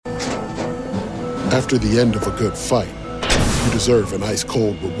After the end of a good fight, you deserve an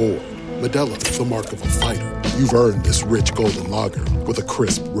ice-cold reward. Modelo is the mark of a fighter. You've earned this rich golden lager with a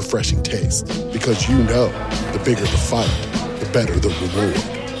crisp, refreshing taste. Because you know, the bigger the fight, the better the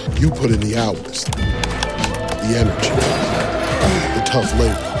reward. You put in the hours, the energy, the tough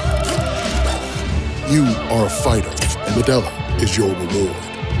labor. You are a fighter, and Modelo is your reward.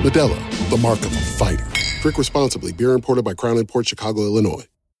 Modelo, the mark of a fighter. Drink responsibly. Beer imported by Crown Imports, Chicago, Illinois.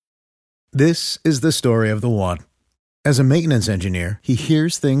 This is the story of the one. As a maintenance engineer, he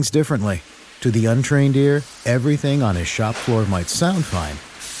hears things differently. To the untrained ear, everything on his shop floor might sound fine,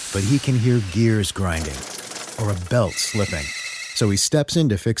 but he can hear gears grinding or a belt slipping. So he steps in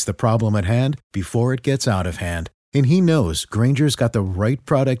to fix the problem at hand before it gets out of hand. And he knows Grainger's got the right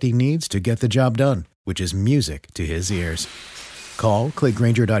product he needs to get the job done, which is music to his ears. Call, click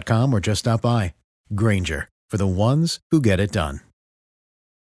Grainger.com, or just stop by. Grainger, for the ones who get it done.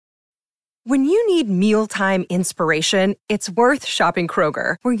 When you need mealtime inspiration, it's worth shopping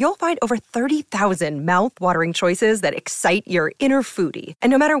Kroger, where you'll find over 30,000 mouth-watering choices that excite your inner foodie. And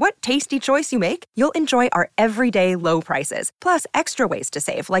no matter what tasty choice you make, you'll enjoy our everyday low prices, plus extra ways to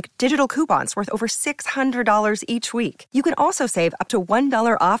save, like digital coupons worth over $600 each week. You can also save up to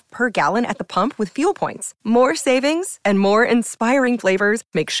 $1 off per gallon at the pump with fuel points. More savings and more inspiring flavors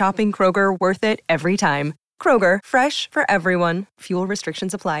make shopping Kroger worth it every time. Kroger, fresh for everyone. Fuel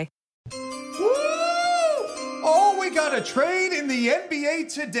restrictions apply. Oh, we got a trade in the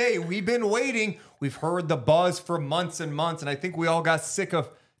NBA today. We've been waiting. We've heard the buzz for months and months, and I think we all got sick of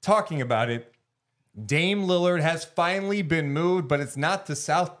talking about it. Dame Lillard has finally been moved, but it's not to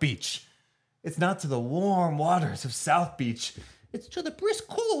South Beach. It's not to the warm waters of South Beach. It's to the brisk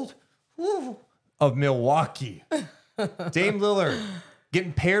cold of Milwaukee. Dame Lillard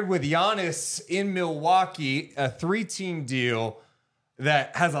getting paired with Giannis in Milwaukee, a 3-team deal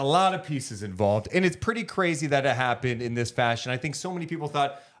that has a lot of pieces involved. And it's pretty crazy that it happened in this fashion. I think so many people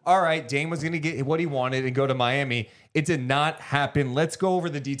thought, all right, Dame was going to get what he wanted and go to Miami. It did not happen. Let's go over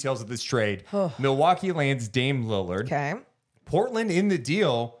the details of this trade. Milwaukee lands Dame Lillard. Okay. Portland in the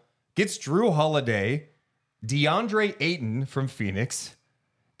deal gets Drew Holiday, DeAndre Ayton from Phoenix.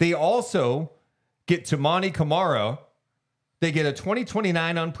 They also get Toumani Camara. They get a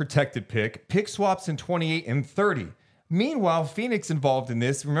 2029 unprotected pick swaps in 28 and 30. Meanwhile, Phoenix involved in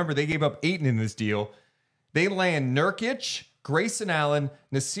this. Remember, they gave up Ayton in this deal. They land Nurkic, Grayson Allen,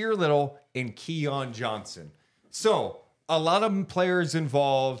 Nasir Little, and Keon Johnson. So a lot of players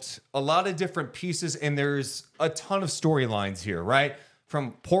involved, a lot of different pieces, and there's a ton of storylines here, right?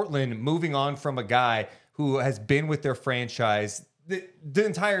 From Portland moving on from a guy who has been with their franchise the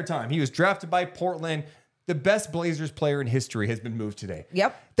entire time. He was drafted by Portland. The best Blazers player in history has been moved today.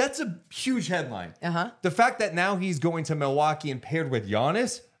 Yep. That's a huge headline. The fact that now he's going to Milwaukee and paired with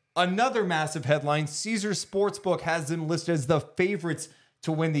Giannis, another massive headline. Caesars Sportsbook has them listed as the favorites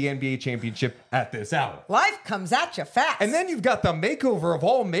to win the NBA championship at this hour. Life comes at you fast. And then you've got the makeover of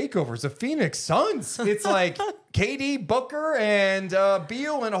all makeovers, the Phoenix Suns. It's like KD, Booker, and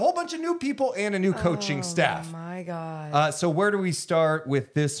Beal, and a whole bunch of new people and a new coaching staff. Oh, my God. So where do we start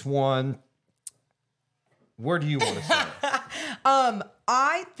with this one? Where do you want to start?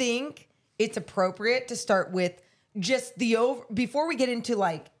 I think it's appropriate to start with just the before we get into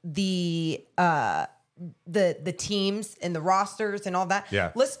like the teams and the rosters and all that.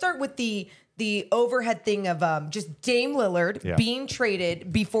 Yeah. Let's start with the overhead thing of just Dame Lillard being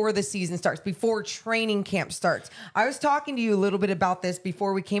traded before the season starts, before training camp starts. I was talking to you a little bit about this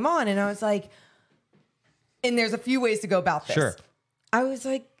before we came on, and I was like, and there's a few ways to go about this. Sure. I was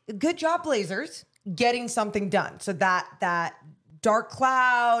like, good job, Blazers, getting something done so that dark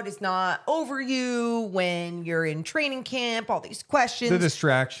cloud is not over you when you're in training camp. All these questions, The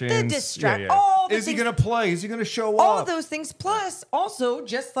distractions. all the Is he things- going to play? Is he going to show all up? of those things. Plus, also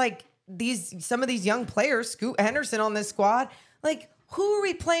just like some of these young players, Scoot Henderson on this squad, like who are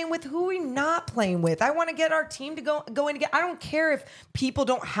we playing with? Who are we not playing with? I want to get our team to go in again. I don't care if people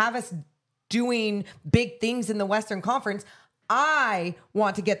don't have us doing big things in the Western Conference. I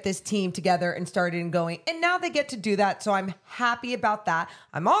want to get this team together and started and going. And now they get to do that. So I'm happy about that.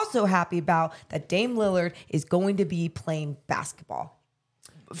 I'm also happy about that Dame Lillard is going to be playing basketball.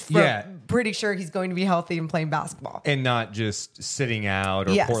 Pretty sure he's going to be healthy and playing basketball. And not just sitting out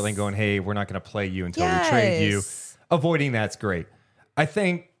or Yes. Portland going, hey, we're not going to play you until we trade you. Avoiding that's great. I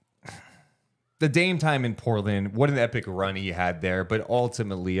think the Dame time in Portland, what an epic run he had there. But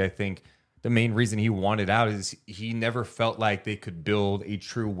ultimately, I think the main reason he wanted out is he never felt like they could build a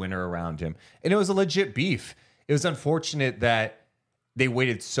true winner around him. And it was a legit beef. It was unfortunate that they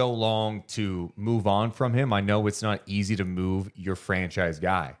waited so long to move on from him. I know it's not easy to move your franchise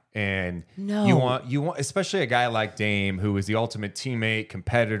guy. And No. you want, especially a guy like Dame, who is the ultimate teammate,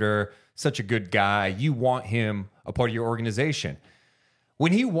 competitor, such a good guy. You want him a part of your organization.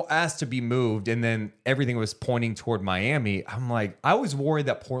 When he asked to be moved and then everything was pointing toward Miami, I'm like, I was worried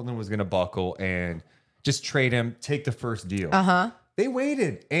that Portland was going to buckle and just trade him, take the first deal. They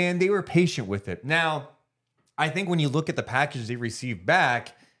waited and they were patient with it. Now, I think when you look at the package they received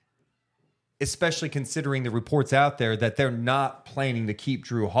back, especially considering the reports out there that they're not planning to keep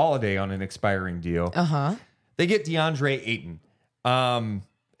Drew Holiday on an expiring deal, they get DeAndre Ayton.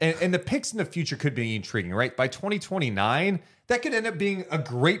 And the picks in the future could be intriguing, right? By 2029, that could end up being a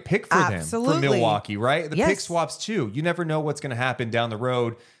great pick for them, for Milwaukee, right? The pick swaps too. You never know what's going to happen down the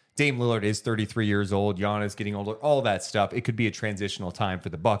road. Dame Lillard is 33 years old. Giannis getting older, all that stuff. It could be a transitional time for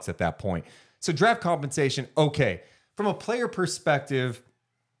the Bucks at that point. So draft compensation, okay. From a player perspective,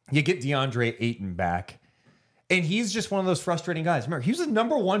 you get DeAndre Ayton back. And he's just one of those frustrating guys. Remember, he was the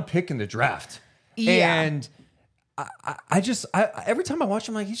number 1 pick in the draft. Yeah. And I every time I watch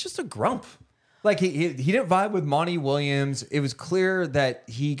him, like, he's just a grump. Like, he didn't vibe with Monty Williams. It was clear that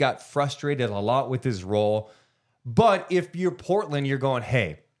he got frustrated a lot with his role. But if you're Portland, you're going,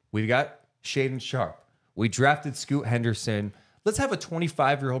 hey, we've got Shaedon Sharpe. We drafted Scoot Henderson. Let's have a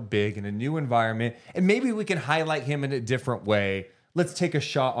 25-year-old big in a new environment, and maybe we can highlight him in a different way. Let's take a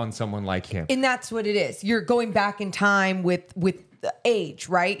shot on someone like him. And that's what it is. You're going back in time with the age,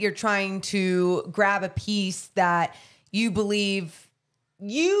 right? You're trying to grab a piece that you believe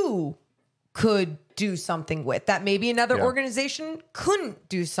you could do something with, that maybe another organization couldn't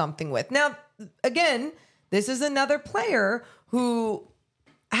do something with. Now, again, this is another player who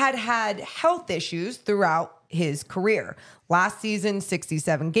had health issues throughout his career. Last season,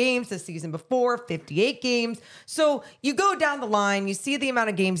 67 games. The season before, 58 games. So you go down the line, you see the amount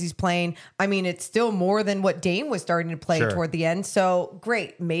of games he's playing. I mean, it's still more than what Dame was starting to play toward the end. So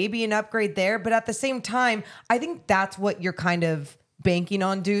great, maybe an upgrade there. But at the same time, I think that's what you're kind of banking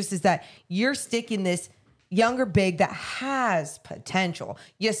on, Deuce, is that you're sticking this younger big that has potential.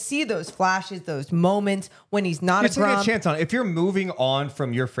 You see those flashes, those moments when he's not You're a grump. taking a chance on it. If you're moving on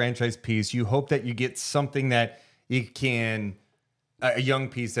from your franchise piece, you hope that you get something that you can, a young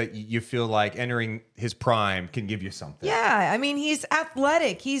piece that you feel like entering his prime can give you something. Yeah, I mean, he's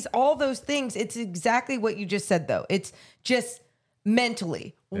athletic. He's all those things. It's exactly what you just said, though. It's just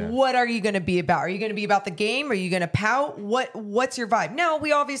mentally. Yeah. What are you going to be about? Are you going to be about the game? Are you going to pout? What's your vibe? Now,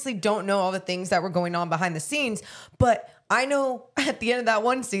 we obviously don't know all the things that were going on behind the scenes, but I know at the end of that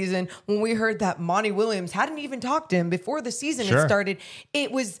one season, when we heard that Monty Williams hadn't even talked to him before the season had started,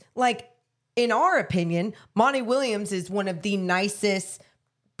 it was like, in our opinion, Monty Williams is one of the nicest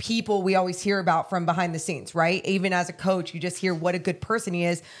people we always hear about from behind the scenes, right? Even as a coach, you just hear what a good person he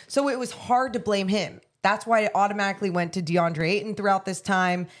is. So it was hard to blame him. That's why it automatically went to DeAndre Ayton throughout this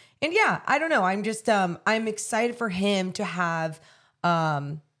time. And yeah, I don't know. I'm just, I'm excited for him to have,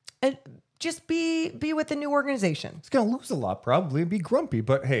 just be with a new organization. He's going to lose a lot probably and be grumpy,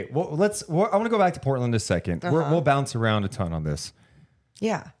 but hey, I want to go back to Portland a second. We'll bounce around a ton on this.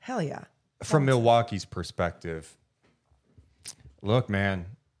 Yeah. Hell yeah. From Milwaukee's perspective, look, man,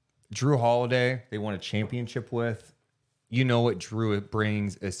 Drew Holiday, they won a championship with. You know what Drew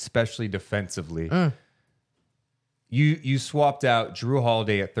brings, especially defensively. You swapped out Drew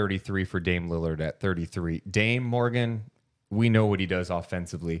Holiday at 33 for Dame Lillard at 33. Dame Morgan, we know what he does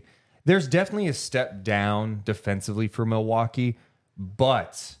offensively. There's definitely a step down defensively for Milwaukee,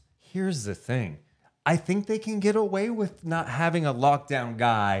 but here's the thing. I think they can get away with not having a lockdown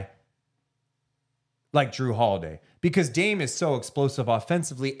guy like Drew Holiday, because Dame is so explosive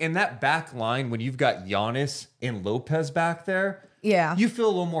offensively. And that back line, when you've got Giannis and Lopez back there, you feel a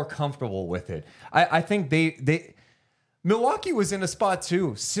little more comfortable with it. I think Milwaukee was in a spot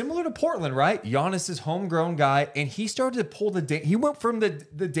too, similar to Portland, right? Giannis is homegrown guy, and he started to pull he went from the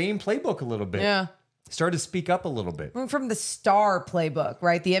Dame playbook a little bit. Yeah. Started to speak up a little bit. Went from the star playbook,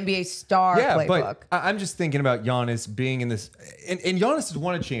 right? The NBA star playbook. But I'm just thinking about Giannis being in this, and Giannis has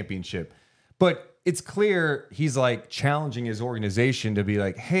won a championship, but it's clear he's like challenging his organization to be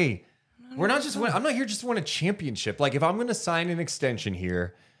like, hey, I'm not here just to win a championship. Like, if I'm going to sign an extension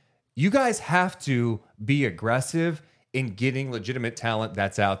here, you guys have to be aggressive in getting legitimate talent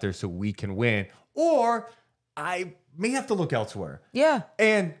that's out there so we can win, or I may have to look elsewhere. Yeah.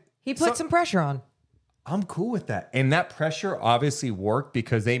 And he put some pressure on. I'm cool with that. And that pressure obviously worked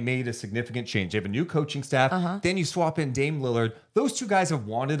because they made a significant change. They have a new coaching staff. Then you swap in Dame Lillard. Those two guys have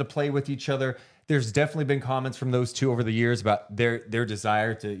wanted to play with each other. There's definitely been comments from those two over the years about their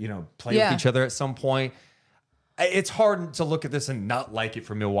desire to, play with each other at some point. It's hard to look at this and not like it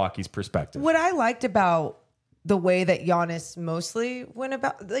from Milwaukee's perspective. What I liked about the way that Giannis mostly went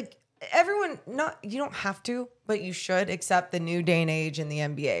about, like everyone, you don't have to, but you should accept the new day and age in the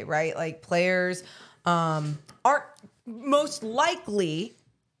NBA, right? Like players aren't most likely.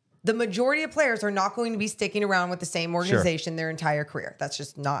 The majority of players are not going to be sticking around with the same organization their entire career. That's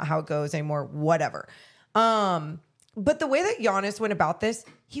just not how it goes anymore. Whatever. But the way that Giannis went about this,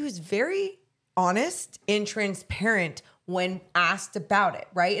 he was very honest and transparent when asked about it,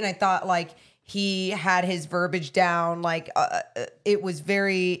 right? And I thought like he had his verbiage down, like it was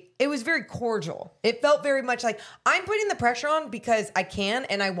very cordial. It felt very much like I'm putting the pressure on because I can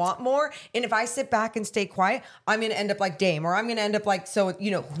and I want more. And if I sit back and stay quiet, I'm going to end up like Dame, or I'm going to end up like, so,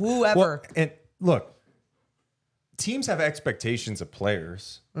 whoever. Well, and look, teams have expectations of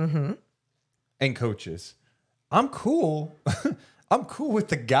players and coaches. I'm cool. I'm cool with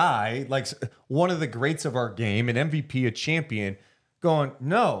the guy, like one of the greats of our game, an MVP, a champion, going,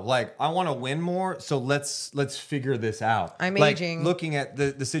 no, like I want to win more, so let's figure this out. I'm like, aging. Looking at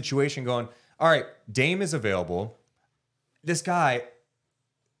the situation, going, all right, Dame is available. This guy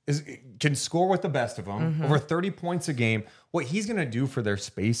can score with the best of them, over 30 points a game. What he's going to do for their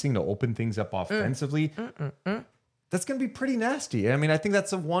spacing to open things up offensively, that's going to be pretty nasty. I mean, I think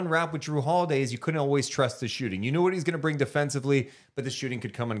that's the one rap with Jrue Holiday is you couldn't always trust the shooting. You knew what he's going to bring defensively, but the shooting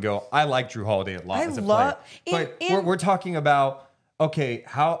could come and go. I like Jrue Holiday a lot as a player. But we're talking about, okay,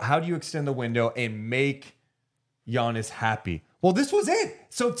 how do you extend the window and make Giannis happy? Well, this was it.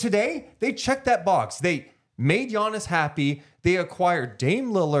 So today, they checked that box. They made Giannis happy. They acquired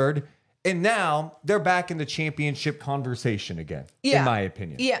Dame Lillard. And now they're back in the championship conversation again, in my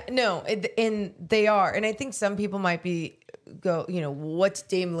opinion. Yeah, no, and they are. And I think some people might what's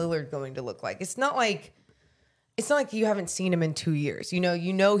Dame Lillard going to look like? It's not like you haven't seen him in 2 years. You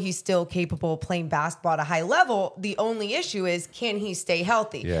know he's still capable of playing basketball at a high level. The only issue is, can he stay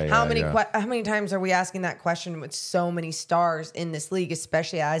healthy? How many times are we asking that question with so many stars in this league,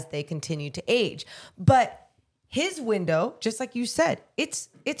 especially as they continue to age? But his window, just like you said, it's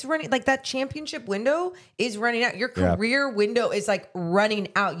running, like that championship window is running out. Your career window is like running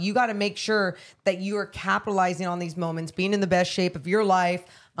out. You got to make sure that you are capitalizing on these moments, being in the best shape of your life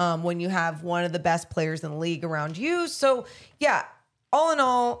when you have one of the best players in the league around you. So yeah, all in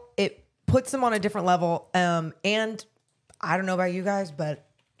all, it puts them on a different level. And I don't know about you guys, but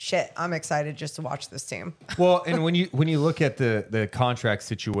shit, I'm excited just to watch this team. Well, and when you look at the contract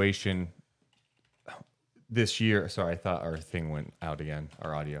situation this year, sorry, I thought our thing went out again,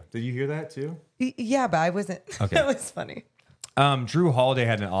 our audio. Did you hear that too? Yeah, but I wasn't. Okay. That was funny. Jrue Holiday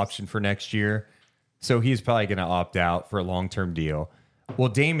had an option for next year, so he's probably going to opt out for a long-term deal. Well,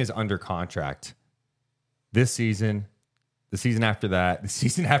 Dame is under contract this season, the season after that, the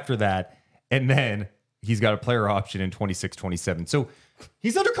season after that, and then he's got a player option in 26, 27. So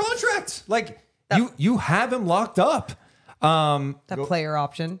he's under contract. Like, you have him locked up. That player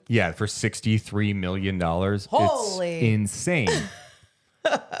option. Yeah, for $63 million. Holy. It's insane.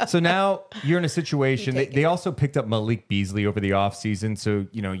 So now you're in a situation. They also picked up Malik Beasley over the offseason. So,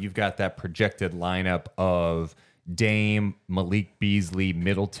 you've got that projected lineup of Dame, Malik Beasley,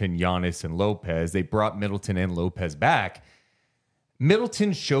 Middleton, Giannis, and Lopez. They brought Middleton and Lopez back.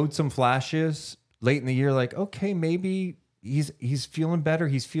 Middleton showed some flashes late in the year, like, okay, maybe he's feeling better.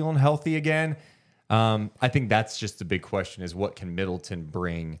 He's feeling healthy again. I think that's just the big question is what can Middleton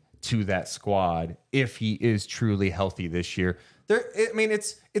bring to that squad if he is truly healthy this year?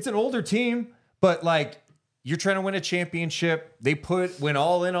 It's an older team, but like you're trying to win a championship. They went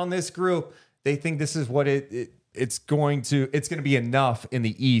all in on this group. They think this is what it's going to be enough in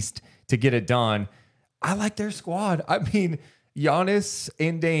the East to get it done. I like their squad. I mean, Giannis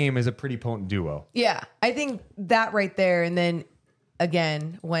and Dame is a pretty potent duo. Yeah, I think that right there. And then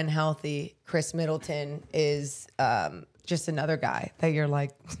again, when healthy, Chris Middleton is just another guy that you're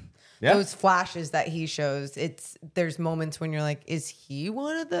like, those flashes that he shows. There's moments when you're like, is he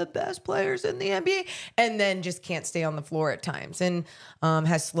one of the best players in the NBA? And then just can't stay on the floor at times and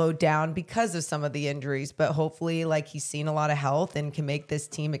has slowed down because of some of the injuries. But hopefully, like he's seen a lot of health and can make this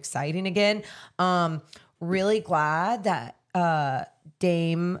team exciting again. Really glad that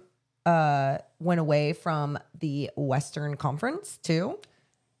Dame went away from the Western Conference too.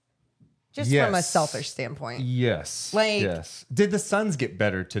 Just from a selfish standpoint. Yes. Yes. Did the Suns get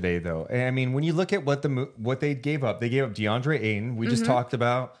better today though? I mean, when you look at what they gave up DeAndre Ayton. We just talked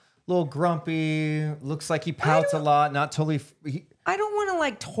about a little grumpy. Looks like he pouts a lot. Not totally. I don't want to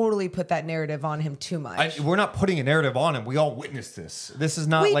like totally put that narrative on him too much. We're not putting a narrative on him. We all witnessed this. This is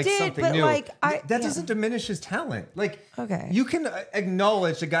not We like did, something but, new. like, that yeah. doesn't diminish his talent. Like, Okay. you can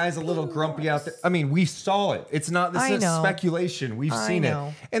acknowledge the guy's a little grumpy out there. I mean, we saw it. It's not, this I is know. speculation. We've I seen know.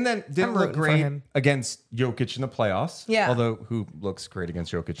 it. And then didn't I'm look rooting for great him. against Jokic in the playoffs. Yeah. Although, who looks great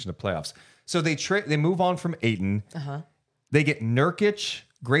against Jokic in the playoffs? So they move on from Ayton. They get Nurkic,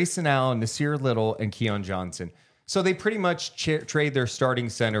 Grayson Allen, Nasir Little, and Keon Johnson. So they pretty much trade their starting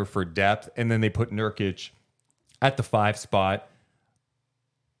center for depth, and then they put Nurkic at the 5 spot,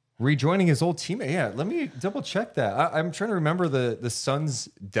 rejoining his old teammate. Yeah, let me double check that. I'm trying to remember the Suns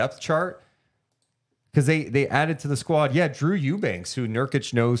depth chart because they added to the squad. Yeah, Drew Eubanks, who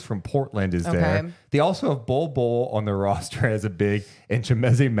Nurkic knows from Portland, is there. Okay. They also have Bol on their roster as a big, and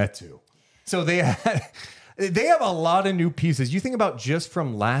Chimeze Metu. So they have a lot of new pieces. You think about just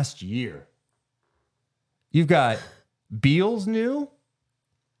from last year. You've got Beal's new,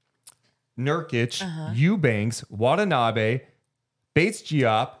 Nurkic, Eubanks, Watanabe, Bates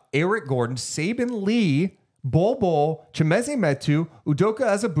Diop, Eric Gordon, Sabin Lee, Bol, Chimeze Metu, Udoka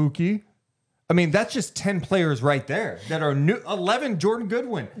Azubuike. I mean, that's just 10 players right there that are new. 11, Jordan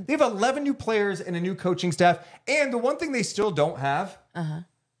Goodwin. They have 11 new players and a new coaching staff. And the one thing they still don't have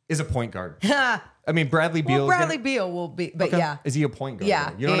is a point guard. I mean, Bradley Beal. Well, Bradley Beal will be, but Okay. yeah. Is he a point guard? Yeah.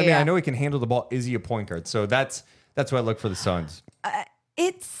 though? You know what I mean? Yeah. I know he can handle the ball. Is he a point guard? So that's what I look for the Suns.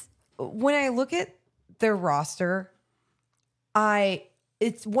 It's when I look at their roster,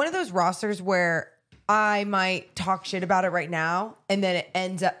 it's one of those rosters where I might talk shit about it right now, and then it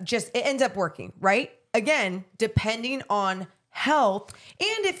ends up working, right? Again, depending on health.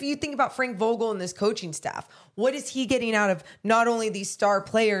 And if you think about Frank Vogel and this coaching staff, what is he getting out of not only these star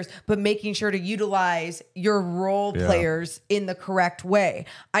players, but making sure to utilize your role players in the correct way?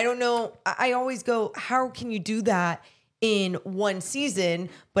 I don't know. I always go, how can you do that in one season?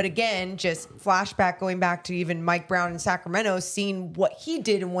 But again, just flashback going back to even Mike Brown in Sacramento, seeing what he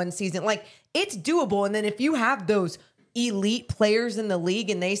did in one season. Like, it's doable. And then if you have those elite players in the league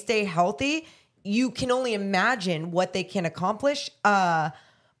and they stay healthy, you can only imagine what they can accomplish.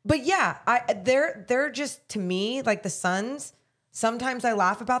 But yeah, they're just, to me, like the Suns. Sometimes I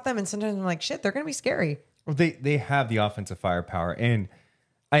laugh about them, and sometimes I'm like, shit, they're gonna be scary. Well, they have the offensive firepower, and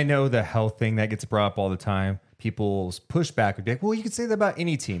I know the health thing that gets brought up all the time. People's pushback would be like, well, you could say that about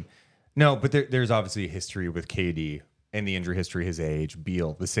any team. No, but there's obviously a history with KD and the injury history, his age,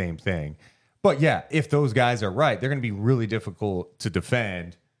 Beal, the same thing. But yeah, if those guys are right, they're going to be really difficult to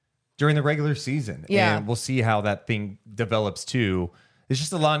defend during the regular season. Yeah. And we'll see how that thing develops too. There's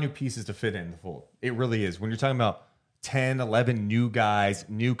just a lot of new pieces to fit in the fold. It really is. When you're talking about 10, 11 new guys,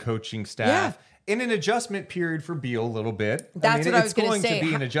 new coaching staff, in an adjustment period for Beal a little bit. That's what I was going to say. It's going to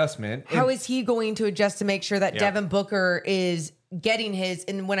be an adjustment. How is he going to adjust to make sure that Devin Booker is getting his?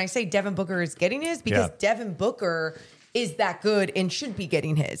 And when I say Devin Booker is getting his, because Devin Booker is that good and should be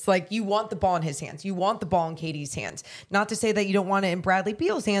getting his. Like, you want the ball in his hands. You want the ball in KD's hands. Not to say that you don't want it in Bradley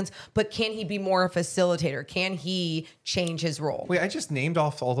Beal's hands, but can he be more a facilitator? Can he change his role? Wait, I just named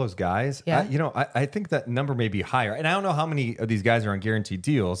off all those guys. Yeah. I think that number may be higher. And I don't know how many of these guys are on guaranteed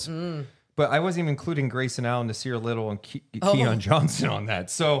deals, but I wasn't even including Grayson Allen, Nasir Little, and Keon Johnson on that.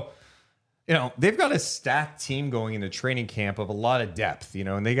 So, they've got a stacked team going into training camp of a lot of depth,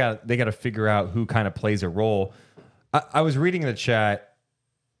 and they got to figure out who kind of plays a role. I was reading in the chat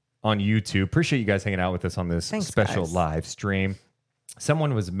on YouTube. Appreciate you guys hanging out with us on this special live stream.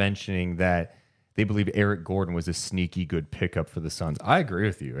 Someone was mentioning that they believe Eric Gordon was a sneaky good pickup for the Suns. I agree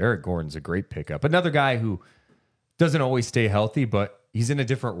with you. Eric Gordon's a great pickup. Another guy who doesn't always stay healthy, but he's in a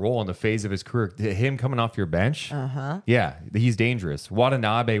different role in the phase of his career. Him coming off your bench, yeah, he's dangerous.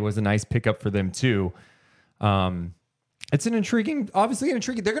 Watanabe was a nice pickup for them too. It's obviously an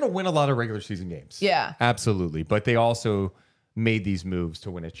intriguing. They're going to win a lot of regular season games. Yeah. Absolutely. But they also made these moves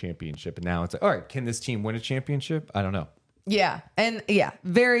to win a championship. And now it's like, all right, can this team win a championship? I don't know. Yeah. And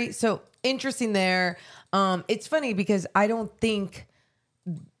very so interesting there. It's funny because I don't think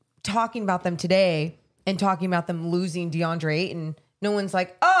talking about them today and talking about them losing DeAndre Ayton, no one's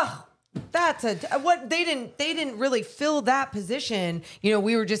like, oh, that's what they didn't really fill that position.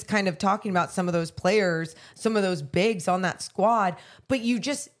 We were just kind of talking about some of those players, some of those bigs on that squad. But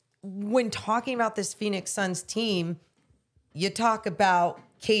when talking about this Phoenix Suns team, you talk about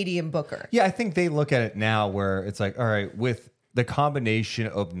KD and Booker. Yeah, I think they look at it now where it's like, all right, with the combination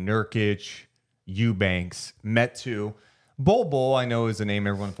of Nurkic, Eubanks, Metu, Bol, I know is a name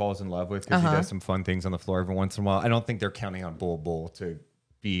everyone falls in love with because he does some fun things on the floor every once in a while. I don't think they're counting on Bol to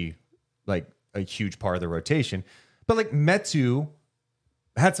be like a huge part of the rotation. But like Metu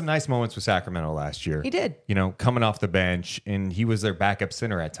had some nice moments with Sacramento last year. He did. You know, coming off the bench, and he was their backup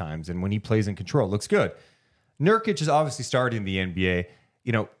center at times. And when he plays in control, it looks good. Nurkic is obviously starting the NBA.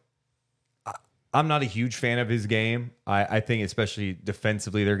 You know, I'm not a huge fan of his game. I think especially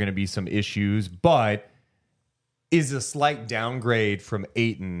defensively, there are going to be some issues, but is a slight downgrade from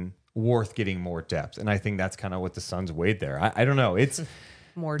Ayton worth getting more depth? And I think that's kind of what the Suns weighed there. I don't know. It's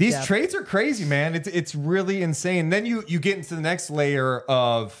More these depth. trades are crazy, man. It's really insane. Then you get into the next layer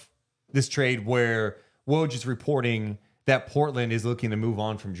of this trade where Woj is reporting that Portland is looking to move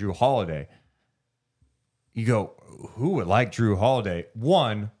on from Drew Holiday. You go, who would like Drew Holiday?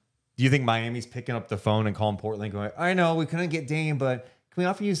 One, do you think Miami's picking up the phone and calling Portland going, I know we couldn't get Dame, but can we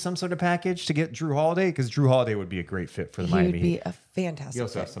offer you some sort of package to get Drew Holiday? Because Drew Holiday would be a great fit for the He Miami would be Heat. a fantastic. You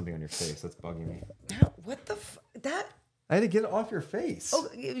also have fit. something on your face that's bugging me. What the that? I had to get it off your face. Oh,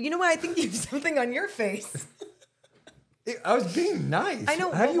 you know what? I think you have something on your face. I was being nice. I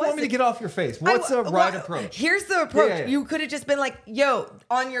know, How do what you want was me to it? get off your face? What's the right approach? Here's the approach. Yeah. You could have just been like, yo,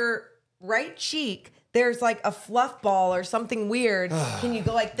 on your right cheek, there's like a fluff ball or something weird. Can you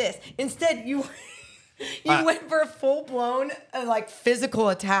go like this? Instead, you went for a full blown like physical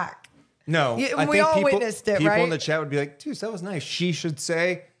attack. No, Yeah, I we think all witnessed it, people right? in the chat would be like, Deuce, that was nice. She should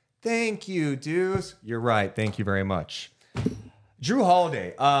say, thank you, Deuce. You're right. Thank you very much. Drew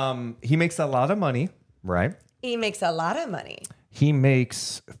Holiday, he makes a lot of money, right? He makes a lot of money. He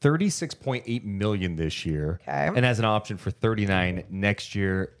makes $36.8 million this year, Okay. and has an option for $39 next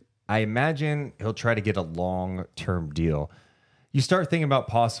year. I imagine he'll try to get a long-term deal. You start thinking about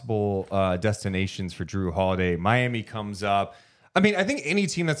possible destinations for Drew Holiday. Miami comes up. I mean, I think any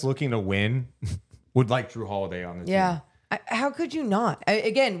team that's looking to win would like Drew Holiday on the team. Yeah. How could you not?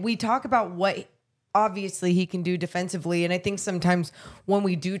 Again, we talk about what obviously he can do defensively. And I think sometimes when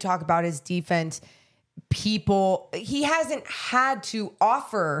we do talk about his defense, he hasn't had to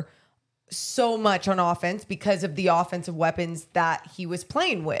offer so much on offense because of the offensive weapons that he was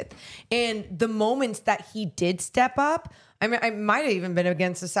playing with. And the moments that he did step up, I mean, I might have even been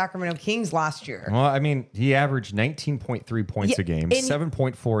against the Sacramento Kings last year. Well, I mean, he averaged 19.3 points a game,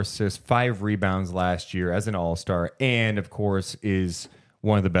 7.4 assists, 5 rebounds last year as an all-star, and, of course, is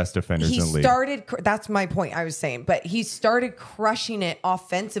one of the best defenders in the league. That's my point I was saying, but he started crushing it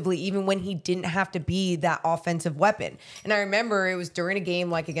offensively even when he didn't have to be that offensive weapon. And I remember it was during a game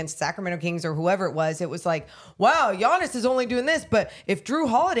like against Sacramento Kings or whoever it was like, wow, Giannis is only doing this, but if Drew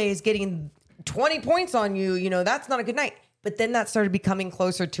Holiday is getting 20 points on you, you know, that's not a good night. But then that started becoming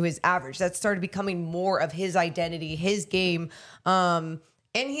closer to his average. That started becoming more of his identity, his game. And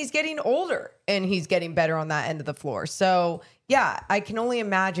he's getting older and he's getting better on that end of the floor. So, yeah, I can only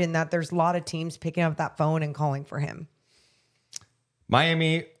imagine that there's a lot of teams picking up that phone and calling for him.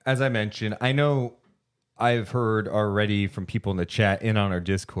 Miami, as I mentioned, I know I've heard already from people in the chat and on our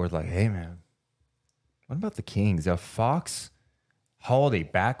Discord, like, hey, man, what about the Kings? A Fox Holiday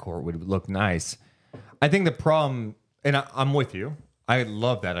backcourt would look nice. I think the problem, and I'm with you, I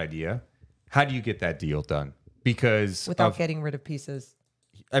love that idea. How do you get that deal done? Because without getting rid of pieces.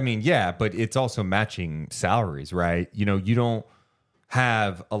 I mean, yeah, but it's also matching salaries, right? You know, you don't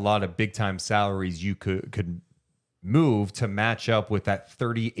have a lot of big time salaries you could move to match up with that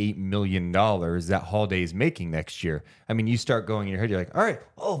 $38 million that Holiday is making next year. I mean, you start going in your head, you're like, all right,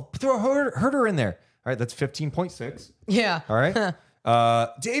 throw a Herter in there. All right, that's 15.6. Yeah. All right.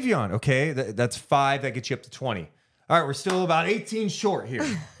 Davion, okay, that's 5. That gets you up to 20. All right, we're still about 18 short here.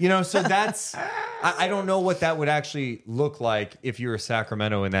 You know, so that's, I don't know what that would actually look like if you're a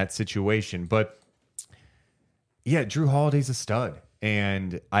Sacramento in that situation. But yeah, Drew Holiday's a stud.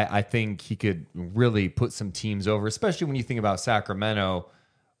 And I think he could really put some teams over, especially when you think about Sacramento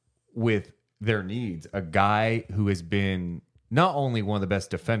with their needs. A guy who has been not only one of the best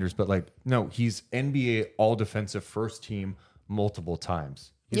defenders, but he's NBA all defensive first team multiple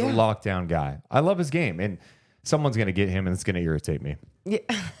times. He's a lockdown guy. I love his game. And someone's going to get him, and it's going to irritate me. Yeah.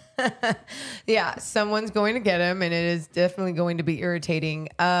 Yeah, someone's going to get him, and it is definitely going to be irritating.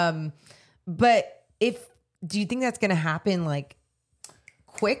 But do you think that's going to happen like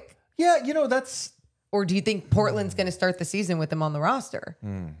quick? Yeah, you know, that's... Or do you think Portland's going to start the season with him on the roster?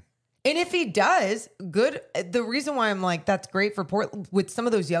 And if he does, good. The reason why I'm like, that's great for Portland with some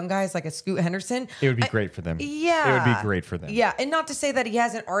of those young guys like a Scoot Henderson. It would be great for them. Yeah. It would be great for them. Yeah. And not to say that he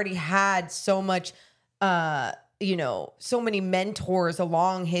hasn't already had so much, so many mentors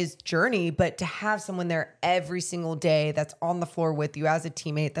along his journey, but to have someone there every single day that's on the floor with you as a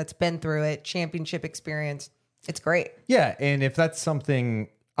teammate that's been through it, championship experience, it's great. Yeah. And if that's something,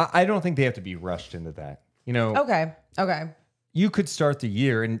 I don't think they have to be rushed into that. You know, Okay. you could start the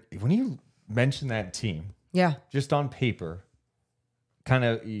year, and when you mention that team, Yeah. just on paper,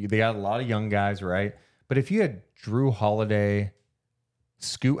 they got a lot of young guys, right? But if you had Drew Holiday,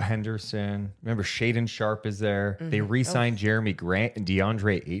 Scoot Henderson, remember Shaden Sharp is there. They re-signed Jeremy Grant and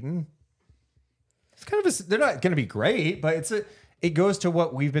DeAndre Ayton. It's kind of they're not going to be great, but it goes to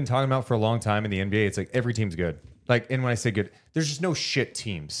what we've been talking about for a long time in the NBA. It's like every team's good. Like, and when I say good, there's just no shit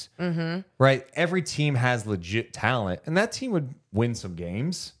teams, right? Every team has legit talent, and that team would win some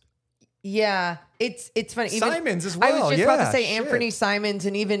games. Yeah, it's funny. Simons as well. I was just about to say shit. Anthony Simons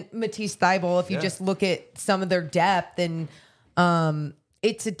and even Matisse Thybulle. If you just look at some of their depth, and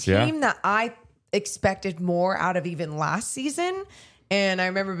it's a team that I expected more out of even last season. And I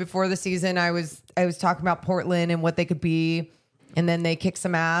remember before the season, I was talking about Portland and what they could be. And then they kicked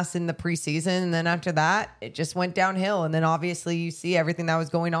some ass in the preseason. And then after that, it just went downhill. And then obviously you see everything that was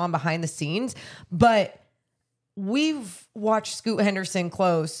going on behind the scenes. But we've watched Scoot Henderson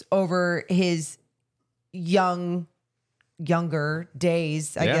close over his younger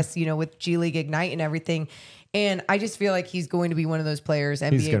days, I guess, with G League Ignite and everything. And I just feel like he's going to be one of those players,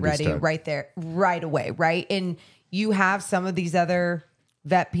 NBA ready, right there, right away, right? And you have some of these other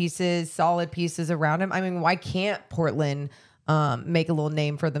vet pieces, solid pieces around him. I mean, why can't Portland make a little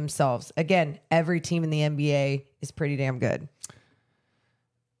name for themselves? Again, every team in the NBA is pretty damn good.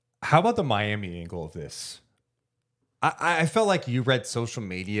 How about the Miami angle of this? I felt like you read social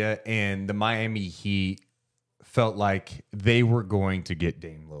media and the Miami Heat felt like they were going to get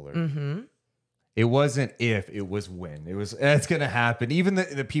Dame Lillard. It wasn't if, it was when. It's going to happen. Even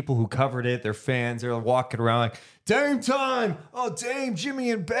the people who covered it, their fans, they're walking around like, Dame time. Oh, Dame,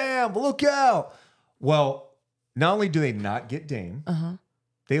 Jimmy, and Bam. Look out. Well, not only do they not get Dame,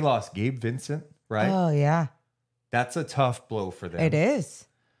 they lost Gabe Vincent, right? Oh, yeah. That's a tough blow for them. It is.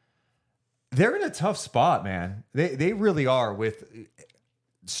 They're in a tough spot, man. They really are with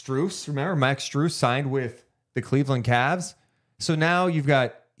Strus. Remember, Max Strus signed with the Cleveland Cavs. So now you've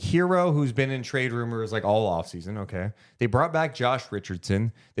got Hero, who's been in trade rumors like all offseason. Okay. They brought back Josh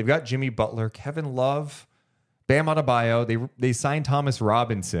Richardson. They've got Jimmy Butler, Kevin Love, Bam Adebayo. They signed Thomas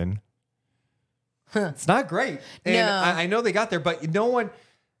Robinson. It's not great. And No. I know they got there, but no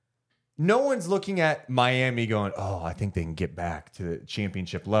one's looking at Miami going, oh, I think they can get back to the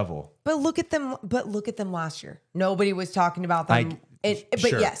championship level. But look at them. Last year. Nobody was talking about them.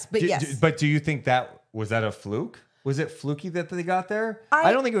 Sure. Yes. But do you think was that a fluke? Was it fluky that they got there?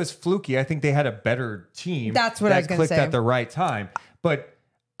 I don't think it was fluky. I think they had a better team. That's what I was going to say. Clicked at the right time. But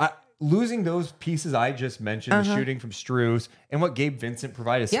losing those pieces I just mentioned, the shooting from Strus and what Gabe Vincent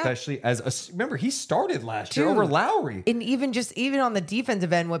provided, especially remember, he started last year over Lowry. And even on the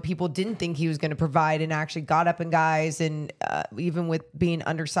defensive end, what people didn't think he was going to provide and actually got up in guys, and even with being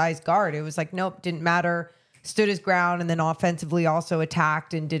undersized guard, it was like, nope, didn't matter. Stood his ground, and then offensively also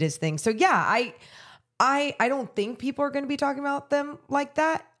attacked and did his thing. So yeah, I don't think people are going to be talking about them like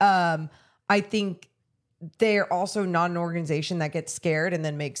that. I think they're also not an organization that gets scared and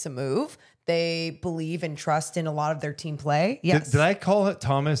then makes a move. They believe and trust in a lot of their team play. Yes. Did I call it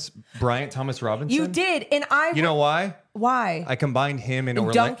Thomas Robinson? You did. And You know why? Why? I combined him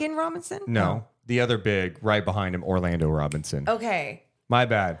and Duncan Robinson? No, the other big right behind him, Orlando Robinson. Okay. My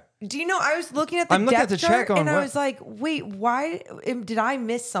bad. Do you know, I was looking at the depth chart and I what- was like, wait, why did I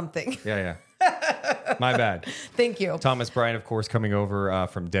miss something? Yeah. My bad. Thank you. Thomas Bryant, of course, coming over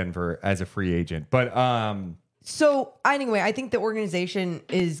from Denver as a free agent. But So anyway, I think the organization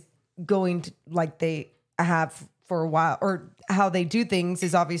is going to, like they have for a while, or how they do things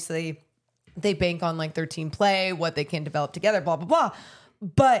is obviously they bank on like their team play, what they can develop together, blah, blah, blah.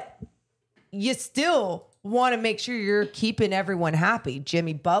 But you still want to make sure you're keeping everyone happy.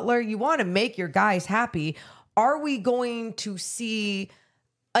 Jimmy Butler, you want to make your guys happy. Are we going to see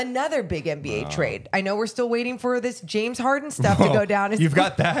another big NBA trade? I know we're still waiting for this James Harden stuff to go down. You've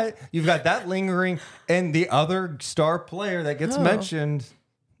got that lingering, and the other star player that gets mentioned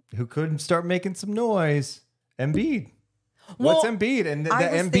who could start making some noise, Embiid. What's Embiid? And the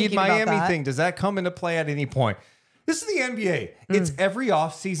Embiid Miami thing, does that come into play at any point? This is the NBA. It's every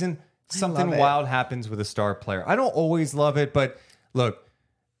offseason something wild happens with a star player. I don't always love it, but look,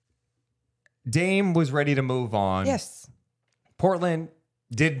 Dame was ready to move on. Yes. Portland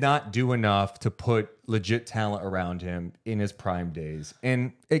did not do enough to put legit talent around him in his prime days.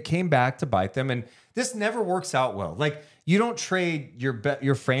 And it came back to bite them. And this never works out well. Like, you don't trade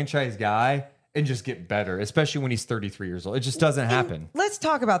your franchise guy and just get better, especially when he's 33 years old. It just doesn't happen. Let's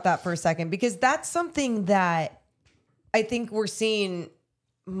talk about that for a second, because that's something that I think we're seeing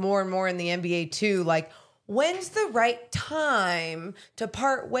more and more in the NBA too. Like, when's the right time to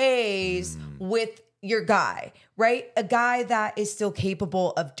part ways with your guy, right? A guy that is still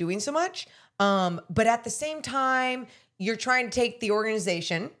capable of doing so much. But at the same time, you're trying to take the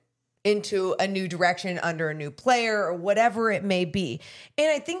organization into a new direction under a new player or whatever it may be.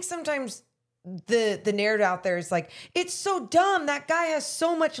 And I think sometimes the narrative out there is like, it's so dumb. That guy has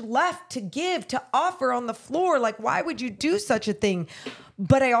so much left to give, to offer on the floor. Like, why would you do such a thing?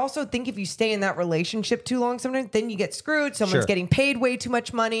 But I also think if you stay in that relationship too long, sometimes then you get screwed. Someone's getting paid way too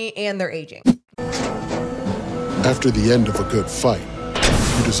much money and they're aging. After the end of a good fight,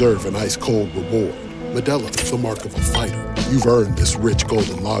 you deserve an ice-cold reward. Modelo is the mark of a fighter. You've earned this rich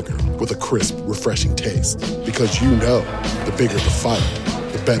golden lager with a crisp, refreshing taste. Because you know, the bigger the fight,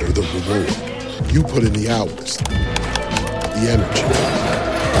 the better the reward. You put in the hours, the energy,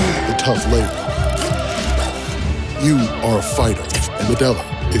 the tough labor. You are a fighter, and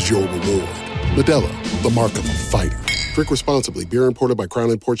Modelo is your reward. Modelo, the mark of a fighter. Drink responsibly. Beer imported by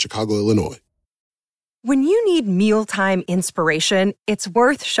Crown Imports, Chicago, Illinois. When you need mealtime inspiration, it's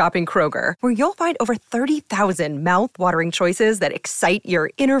worth shopping Kroger, where you'll find over 30,000 mouth-watering choices that excite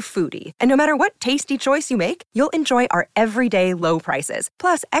your inner foodie. And no matter what tasty choice you make, you'll enjoy our everyday low prices,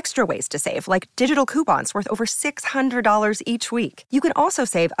 plus extra ways to save, like digital coupons worth over $600 each week. You can also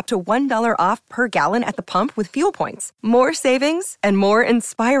save up to $1 off per gallon at the pump with fuel points. More savings and more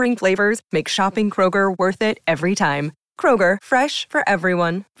inspiring flavors make shopping Kroger worth it every time. Kroger, fresh for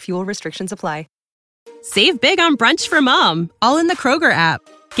everyone. Fuel restrictions apply. Save big on brunch for mom, all in the Kroger app.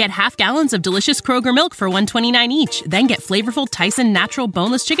 Get half gallons of delicious Kroger milk for $1.29 each. Then get flavorful Tyson natural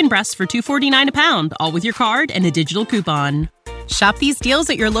boneless chicken breasts for $2.49 a pound, all with your card and a digital coupon. Shop these deals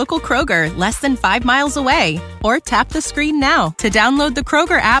at your local Kroger, less than 5 miles away. Or tap the screen now to download the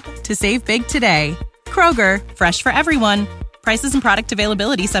Kroger app to save big today. Kroger, fresh for everyone. Prices and product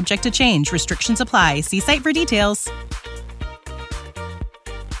availability subject to change. Restrictions apply. See site for details.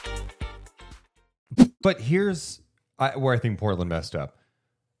 But here's where I think Portland messed up.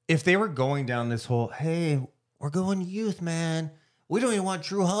 If they were going down this whole, hey, we're going youth, man. We don't even want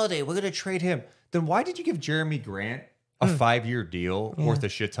Drew Holiday. We're going to trade him. Then why did you give Jeremy Grant a 5-year deal worth a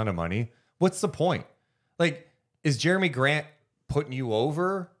shit ton of money? What's the point? Like, is Jeremy Grant putting you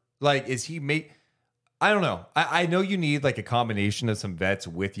over? Like, is he I don't know. I know you need like a combination of some vets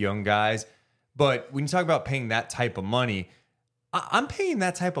with young guys. But when you talk about paying that type of money, I'm paying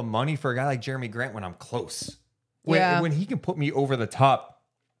that type of money for a guy like Jeremy Grant when I'm close. When he can put me over the top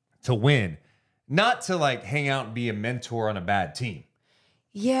to win, not to like hang out and be a mentor on a bad team.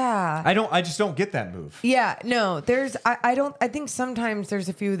 Yeah. I just don't get that move. Yeah, no, I think sometimes there's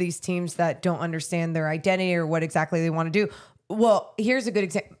a few of these teams that don't understand their identity or what exactly they want to do. Well, here's a good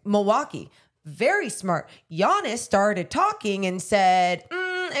example. Milwaukee, very smart. Giannis started talking and said,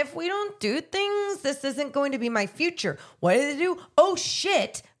 if we don't do things, this isn't going to be my future. What did they do? Oh,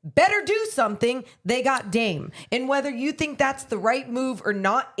 shit. Better do something. They got Dame. And whether you think that's the right move or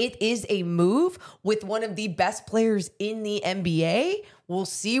not, it is a move with one of the best players in the NBA. We'll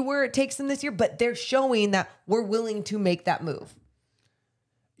see where it takes them this year, but they're showing that we're willing to make that move.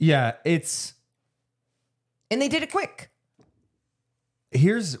 Yeah, and they did it quick.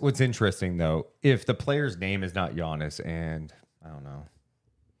 Here's what's interesting, though. If the player's name is not Giannis and, I don't know,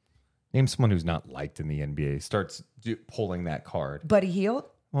 name someone who's not liked in the NBA, starts pulling that card. Buddy Hield?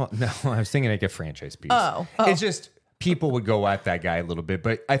 Well, no, I was thinking like a franchise piece. Oh. It's just people would go at that guy a little bit.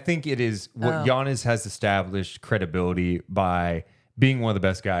 But I think it is what Giannis has established credibility by being one of the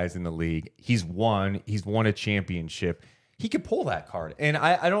best guys in the league. He's won a championship. He could pull that card. And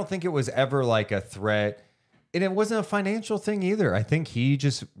I don't think it was ever like a threat. And it wasn't a financial thing either. I think he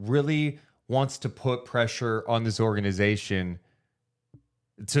just really wants to put pressure on this organization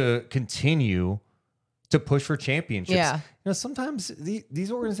to continue to push for championships. Yeah. You know, sometimes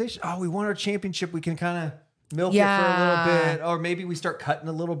these organizations, we want our championship. We can kind of milk it for a little bit, or maybe we start cutting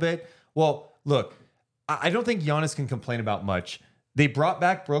a little bit. Well, look, I don't think Giannis can complain about much. They brought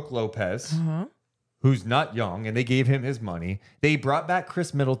back Brook Lopez, who's not young, and they gave him his money. They brought back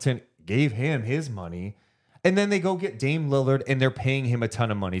Chris Middleton, gave him his money. And then they go get Dame Lillard, and they're paying him a ton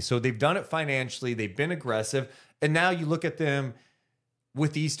of money. So they've done it financially. They've been aggressive. And now you look at them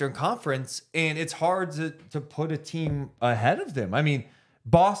with the Eastern Conference, and it's hard to put a team ahead of them. I mean,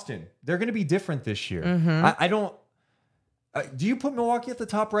 Boston, they're going to be different this year. I don't... do you put Milwaukee at the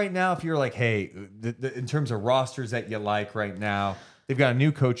top right now if you're like, hey, in terms of rosters that you like right now, they've got a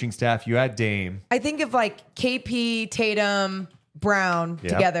new coaching staff. You had Dame. I think of like KP, Tatum, Brown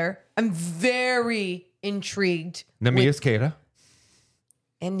together. I'm very intrigued. Neemias Queta.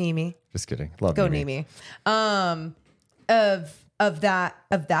 And Nemi. Just kidding. Love Go Nemi. Of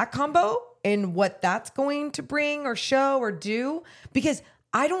that combo and what that's going to bring or show or do, because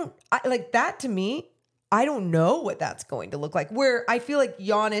I like that. To me, I don't know what that's going to look like. Where I feel like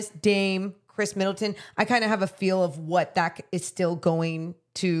Giannis, Dame, Chris Middleton, I kind of have a feel of what that is still going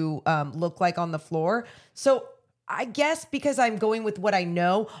to look like on the floor. So I guess because I'm going with what I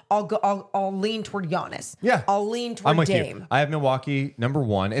know, I'll lean toward Giannis. Yeah. I'll lean I'm toward with Dame. you. I have Milwaukee number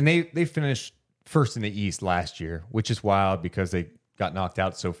 1, and they finished first in the East last year, which is wild because they got knocked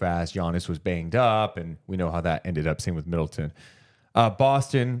out so fast. Giannis was banged up, and we know how that ended up. Same with Middleton.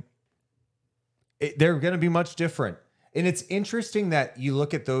 Boston, they're going to be much different. And it's interesting that you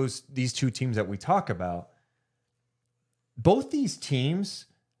look at these two teams that we talk about. Both these teams,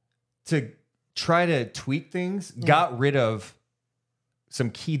 to try to tweak things, got rid of some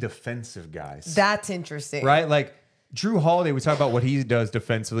key defensive guys. That's interesting. Right? Like Drew Holiday, we talk about what he does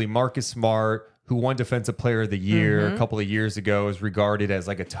defensively. Marcus Smart, who won Defensive Player of the Year a couple of years ago, is regarded as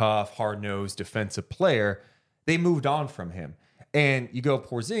like a tough, hard-nosed defensive player. They moved on from him. And you go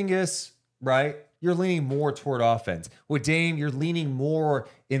Porzingis, right? You're leaning more toward offense. With Dame, you're leaning more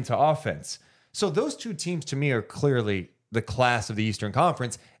into offense. So those two teams, to me, are clearly the class of the Eastern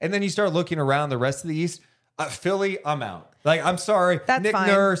Conference. And then you start looking around the rest of the East. Philly, I'm out. Like, I'm sorry. That's Nick fine.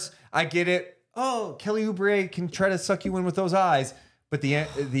 Nurse, I get it. Oh, Kelly Oubre can try to suck you in with those eyes. But the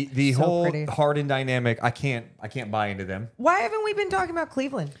So whole pretty. Harden dynamic, I can't buy into them. Why haven't we been talking about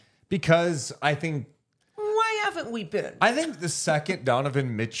Cleveland? Because I think We been? I think the second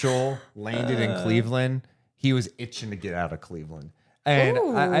Donovan Mitchell landed in Cleveland, he was itching to get out of Cleveland. And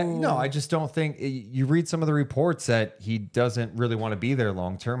I just don't think you read some of the reports that he doesn't really want to be there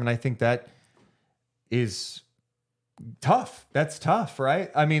long term. And I think that is tough. That's tough,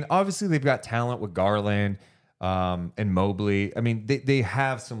 right? I mean, obviously they've got talent with Garland and Mobley. I mean, they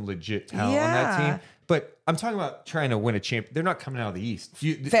have some legit talent on that team. But I'm talking about trying to win a champ. They're not coming out of the East.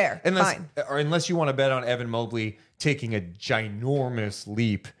 Fair, fine. Unless you want to bet on Evan Mobley taking a ginormous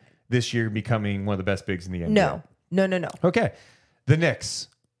leap this year, becoming one of the best bigs in the NBA. No. Okay. The Knicks.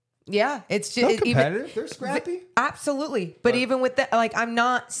 Yeah, it's Still just competitive. They're scrappy. Absolutely. But even with that, like, I'm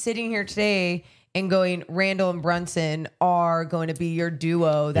not sitting here today and going, Randall and Brunson are going to be your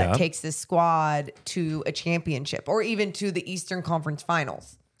duo that takes this squad to a championship or even to the Eastern Conference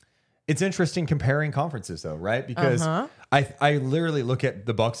Finals. It's interesting comparing conferences, though, right? Because I literally look at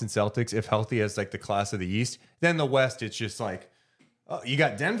the Bucks and Celtics, if healthy, as like the class of the East. Then the West, it's just like, you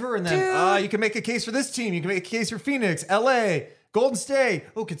got Denver, and then you can make a case for this team. You can make a case for Phoenix, LA, Golden State.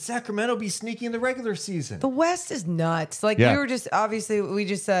 Oh, could Sacramento be sneaky in the regular season? The West is nuts. Like, we were just, obviously, we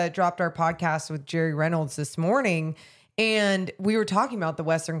just dropped our podcast with Jerry Reynolds this morning, and we were talking about the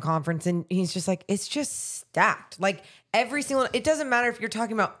Western Conference, and he's just like, it's just stacked. Like, every single, it doesn't matter if you're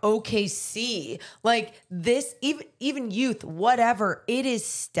talking about OKC, like this, even youth, whatever, it is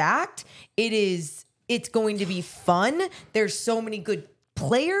stacked. It's going to be fun. There's so many good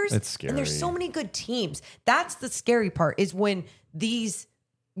players. It's scary. And there's so many good teams. That's the scary part, is when these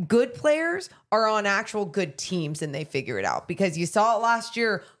good players are on actual good teams and they figure it out. Because you saw it last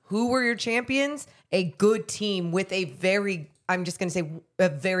year. Who were your champions? A good team with a very, I'm just going to say, a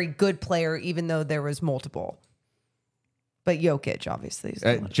very good player, even though there was multiple. But Jokic, obviously, is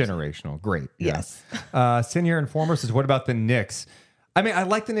generational. Great. Yes. Senior and foremost is, what about the Knicks? I mean, I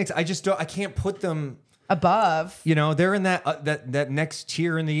like the Knicks. I just don't. I can't put them above. You know, they're in that next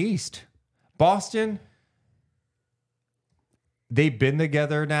tier in the East. Boston, they've been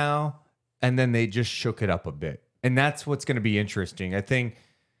together now, and then they just shook it up a bit, and that's what's going to be interesting. I think,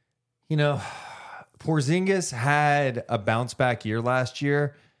 you know, Porzingis had a bounce back year last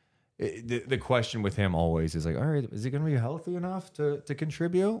year. The question with him always is like, all right, is he going to be healthy enough to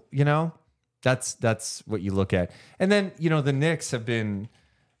contribute? You know, that's what you look at. And then, you know, the Knicks have been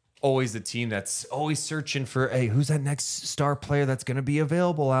always the team that's always searching for, hey, who's that next star player that's going to be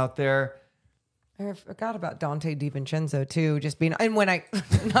available out there? I forgot about Dante DiVincenzo too, just being, and when I'm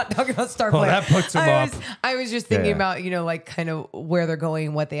not talking about star Well, player, that puts him up. I was just thinking about, you know, like kind of where they're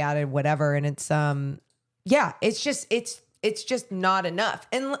going, what they added, whatever. And it's, it's just not enough.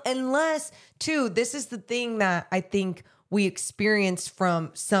 And unless too, this is the thing that I think we experienced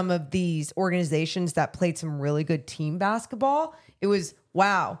from some of these organizations that played some really good team basketball. It was,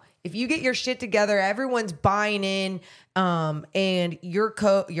 wow, if you get your shit together, everyone's buying in, and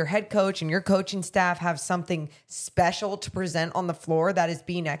your head coach and your coaching staff have something special to present on the floor that is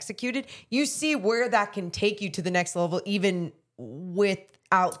being executed, you see where that can take you to the next level, even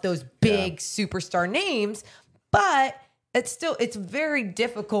without those big superstar names. But it's very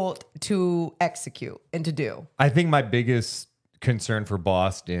difficult to execute and to do. I think my biggest concern for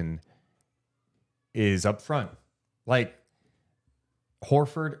Boston is up front. Like,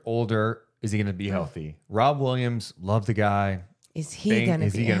 Horford, older, is he going to be healthy? Rob Williams, love the guy. Is he going to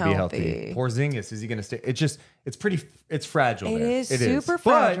be healthy? Porzingis, is he going to stay? It's fragile. It is It super But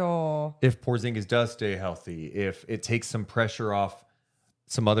fragile. if Porzingis does stay healthy, if it takes some pressure off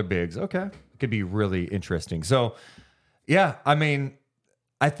some other bigs, okay, it could be really interesting. So, yeah, I mean,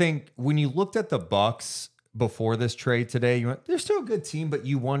 I think when you looked at the Bucks before this trade today, you went, they're still a good team, but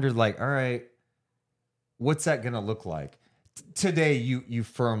you wondered, like, all right, what's that going to look like? Today, you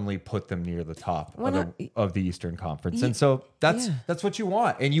firmly put them near the top of the Eastern Conference, and so that's what you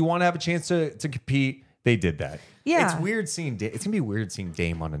want, and you want to have a chance to compete. They did that. Yeah, it's weird seeing it's gonna be weird seeing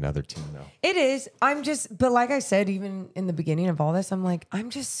Dame on another team, though. It is. But like I said, even in the beginning of all this, I'm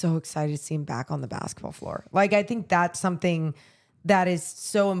just so excited to see him back on the basketball floor. Like, I think that's something that is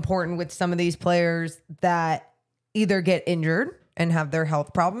so important with some of these players that either get injured and have their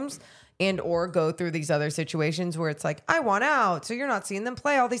health problems, and or go through these other situations where it's like, I want out. So you're not seeing them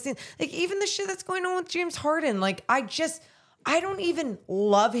play all these things. Like, even the shit that's going on with James Harden. Like, I don't even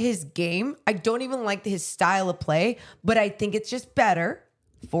love his game. I don't even like his style of play, but I think it's just better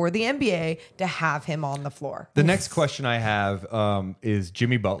for the NBA to have him on the floor. The next question I have is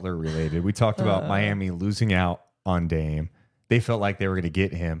Jimmy Butler related. We talked about Miami losing out on Dame. They felt like they were going to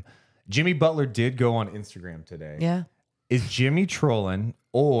get him. Jimmy Butler did go on Instagram today. Yeah. Is Jimmy trolling,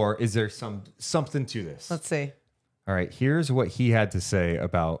 or is there something to this? Let's see. All right, here's what he had to say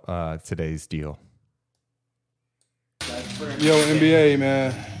about today's deal. Yo, NBA,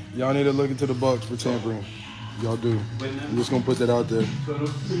 man, y'all need to look into the Bucks for tampering. Y'all do. I'm just gonna put that out there.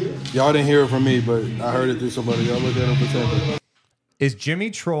 Y'all didn't hear it from me, but I heard it through somebody. Y'all look at him for tampering. Is Jimmy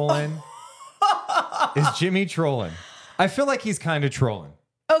trolling? Is Jimmy trolling? I feel like he's kind of trolling.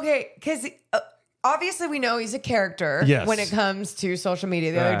 Okay, because obviously we know he's a character when it comes to social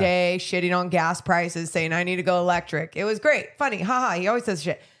media. The other day, shitting on gas prices, saying I need to go electric. It was great, funny, haha. He always says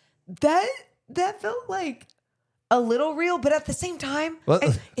shit. That felt like a little real, but at the same time,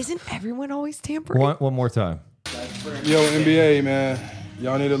 isn't everyone always tampering? One more time. Yo, NBA, man,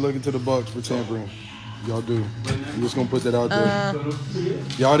 y'all need to look into the Bucks for tampering. Y'all do. I'm just gonna put that out there.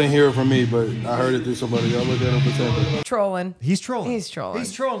 Y'all didn't hear it from me, but I heard it through somebody. Y'all look at him for tampering. Trolling. He's trolling. He's trolling.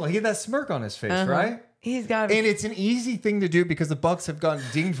 He's trolling. He had that smirk on his face, right? He's got. And it's an easy thing to do because the Bucks have gotten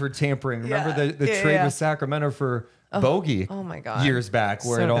dinged for tampering. Remember the trade with Sacramento for Bogey? Oh my God. Years back,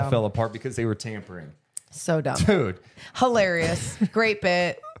 where So it all dumb. fell apart because they were tampering. So dumb. Dude. Hilarious. Great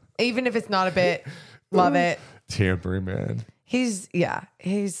bit. Even if it's not a bit, love it. Tampering, man. He's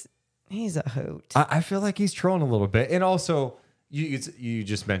a hoot. I feel like he's trolling a little bit. And also, you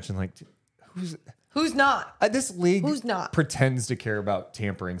just mentioned, like, Who's not? this league Who's not? pretends to care about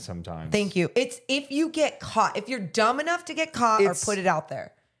tampering sometimes. Thank you. It's if you get caught, if you're dumb enough to get caught or put it out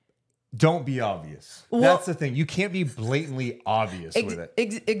there. Don't be obvious. Well, that's the thing. You can't be blatantly obvious with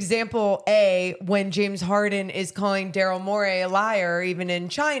it. Example A, when James Harden is calling Daryl Morey a liar, even in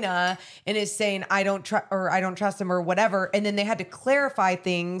China, and is saying I don't trust him or whatever, and then they had to clarify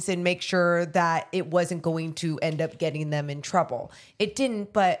things and make sure that it wasn't going to end up getting them in trouble. It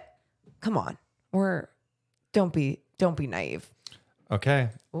didn't, but come on, don't be naive. Okay.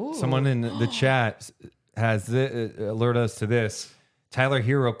 Ooh. Someone in the chat has alerted us to this. Tyler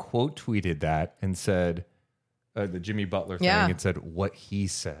Hero quote tweeted that and said the Jimmy Butler thing and said what he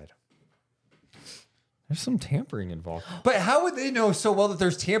said. There's some tampering involved. But how would they know so well that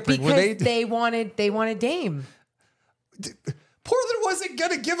there's tampering? Because they wanted Dame. Portland wasn't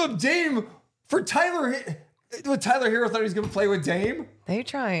going to give him Dame for Tyler. When Tyler Hero thought he was going to play with Dame. They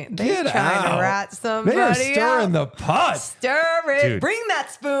trying to out. rat somebody They are stirring out. the pot. Stir it. Dude. Bring that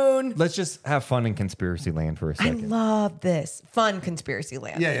spoon. Let's just have fun in conspiracy land for a I second. love this. Fun conspiracy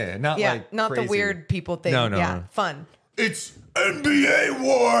land. Yeah. Not like not crazy. the weird people thing. No. Fun. It's NBA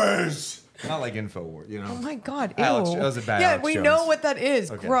Wars. Not like InfoWars, you know. Oh my God. Ew. Alex, that was a bad Yeah, Alex we Jones. know what that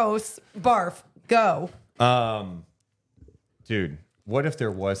is. Okay. Gross. Barf. Go. Dude, what if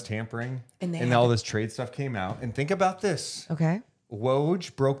there was tampering And all this trade stuff came out? And think about this. Okay.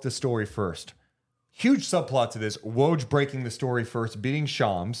 Woj broke the story first. Huge subplot to this. Woj breaking the story first, beating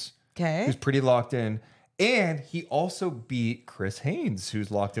Shams, Okay. who's pretty locked in. And he also beat Chris Haynes, who's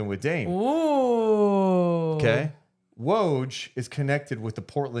locked in with Dame. Ooh. Okay. Woj is connected with the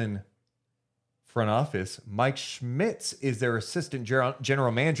Portland front office. Mike Schmitz is their assistant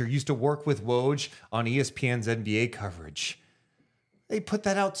general manager, used to work with Woj on ESPN's NBA coverage. They put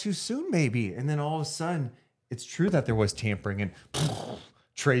that out too soon, maybe. And then all of a sudden, it's true that there was tampering and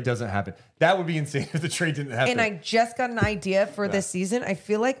trade doesn't happen. That would be insane if the trade didn't happen. And I just got an idea for this season. I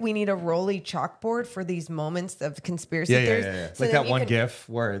feel like we need a rolly chalkboard for these moments of conspiracy theories. Yeah. So Like then that one GIF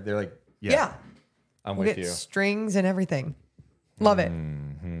where they're like, Yeah. I'm We'll with get you. strings and everything. Love it.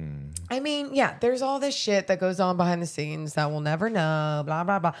 I mean, yeah, there's all this shit that goes on behind the scenes that we'll never know, blah,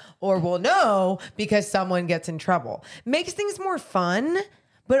 blah, blah. Or we'll know because someone gets in trouble. Makes things more fun,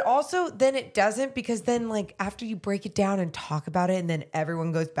 but also then it doesn't, because then like after you break it down and talk about it and then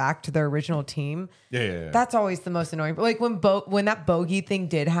everyone goes back to their original team. Yeah. That's always the most annoying. Like when that bogey thing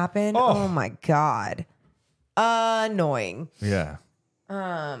did happen, oh my God. Annoying. Yeah.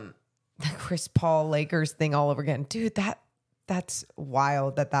 The Chris Paul Lakers thing all over again. Dude, that's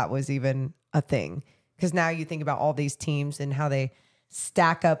wild that was even a thing. Because now you think about all these teams and how they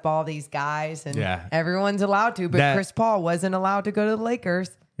stack up all these guys, and everyone's allowed to, but Chris Paul wasn't allowed to go to the Lakers.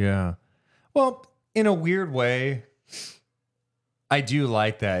 Yeah. Well, in a weird way, I do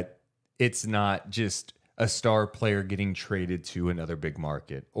like that it's not just a star player getting traded to another big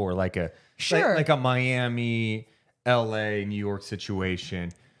market, or like a like a Miami, LA, New York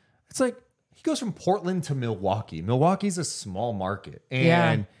situation. It's like he goes from Portland to Milwaukee. Milwaukee's a small market.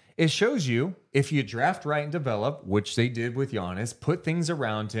 And it shows you, if you draft right and develop, which they did with Giannis, put things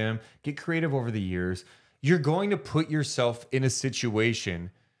around him, get creative over the years, you're going to put yourself in a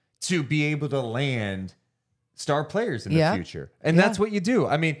situation to be able to land star players in the future. And that's what you do.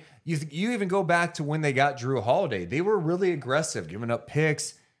 I mean, you even go back to when they got Drew Holiday. They were really aggressive, giving up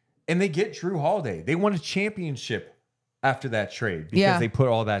picks, and they get Drew Holiday. They won a championship after that trade because they put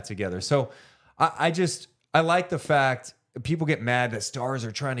all that together. So I like the fact people get mad that stars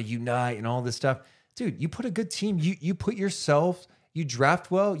are trying to unite and all this stuff. Dude, you put a good team, you put yourself, you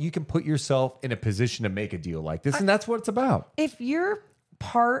draft well, you can put yourself in a position to make a deal like this. And that's what it's about. If you're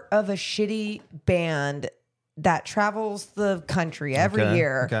part of a shitty band that travels the country every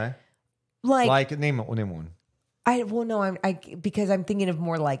year, like name one. Because I'm thinking of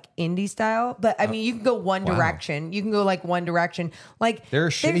more like indie style, but I mean, you can go One Direction. You can go like One Direction. Like they're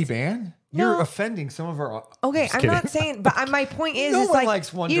a shitty band? You're offending some of our. Okay, I'm not saying, but my point is, no it's one like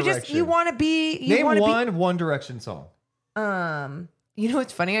likes One Direction. You want to be. Name One Direction song. You know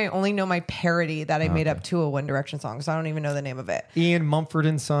what's funny? I only know my parody that I made up to a One Direction song, so I don't even know the name of it. Ian Mumford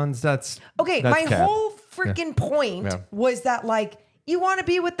and Sons. That's my whole freaking point was that like, you want to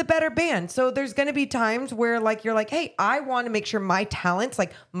be with the better band. So there's going to be times where like, you're like, hey, I want to make sure my talents,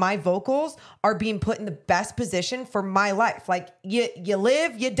 like my vocals, are being put in the best position for my life. Like you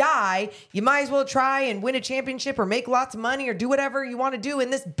live, you die, you might as well try and win a championship or make lots of money or do whatever you want to do in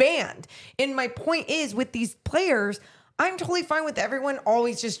this band. And my point is, with these players, I'm totally fine with everyone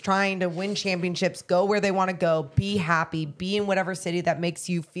always just trying to win championships, go where they want to go, be happy, be in whatever city that makes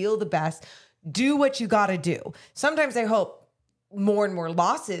you feel the best, do what you got to do. Sometimes I hope more and more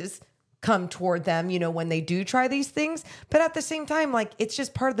losses come toward them, you know, when they do try these things. But at the same time, like, it's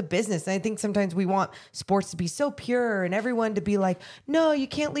just part of the business. And I think sometimes we want sports to be so pure and everyone to be like, no, you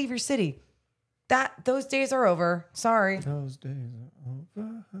can't leave your city. Those days are over. Sorry. Those days are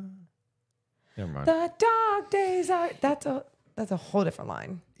over. Never mind. The dog days are. That's a whole different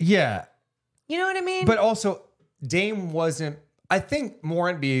line. Yeah. You know what I mean? But also, Dame wasn't. I think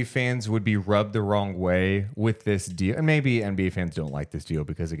more NBA fans would be rubbed the wrong way with this deal. And maybe NBA fans don't like this deal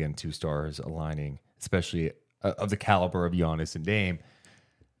because, again, two stars aligning, especially of the caliber of Giannis and Dame.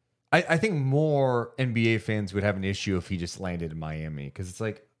 I think more NBA fans would have an issue if he just landed in Miami, because it's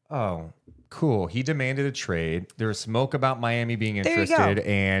like, oh, cool. He demanded a trade. There was smoke about Miami being interested,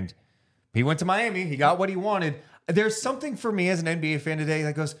 and he went to Miami. He got what he wanted. There's something for me as an NBA fan today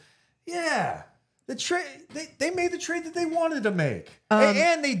that goes, yeah. The trade, they made the trade that they wanted to make.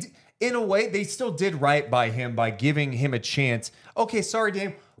 And they, in a way, they still did right by him by giving him a chance. Okay, sorry,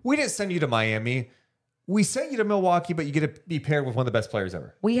 Dame. We didn't send you to Miami. We sent you to Milwaukee, but you get to be paired with one of the best players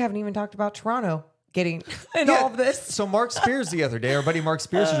ever. We haven't even talked about Toronto getting in all of this. So Mark Spears the other day, our buddy Mark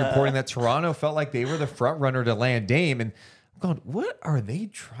Spears was reporting that Toronto felt like they were the front runner to land Dame. And I'm going, what are they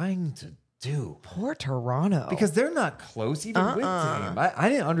trying to do? Poor Toronto. Because they're not close even with Dame. I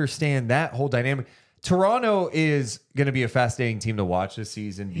didn't understand that whole dynamic. Toronto is going to be a fascinating team to watch this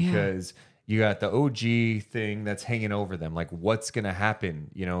season because you got the OG thing that's hanging over them. Like, what's going to happen?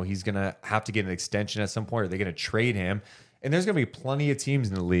 You know, he's going to have to get an extension at some point. Are they going to trade him? And there's going to be plenty of teams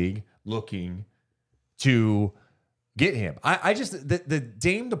in the league looking to get him. I just, the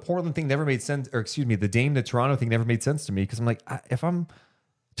Dame to Portland thing never made sense, or excuse me, the Dame to Toronto thing never made sense to me, because I'm like, if I'm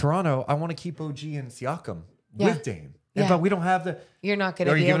Toronto, I want to keep OG and Siakam with Dame. Yeah. But we don't have the. You're not going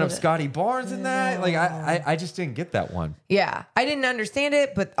to. Are be you giving able up Scotty Barnes in that? Like I just didn't get that one. Yeah, I didn't understand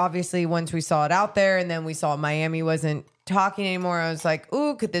it, but obviously once we saw it out there, and then we saw Miami wasn't talking anymore, I was like,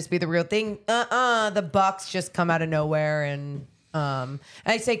 "Ooh, could this be the real thing?" The Bucks just come out of nowhere, and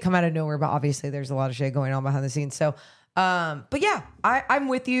I say come out of nowhere, but obviously there's a lot of shit going on behind the scenes. So, but yeah, I'm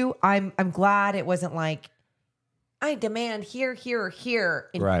with you. I'm glad it wasn't like I demand here, here, here,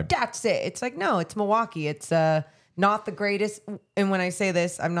 and Right. that's it. It's like, no, it's Milwaukee. It's not the greatest. And when I say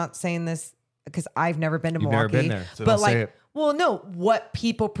this, I'm not saying this because I've never been to You've never Milwaukee. been there, so but don't like, say it. well, no, what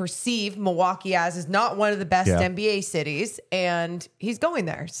people perceive Milwaukee as is not one of the best Yeah. NBA cities, and he's going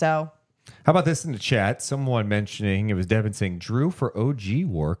there. So How about this in the chat? Someone mentioning, it was Devin saying, Drew for OG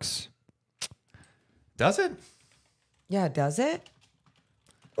works. Does it? yeah, does it?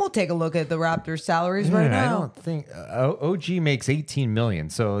 We'll take a look at the Raptors' salaries right Yeah, I now. don't think OG makes 18 million,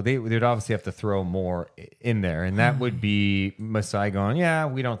 so they'd obviously have to throw more in there, and that would be Masai going, yeah,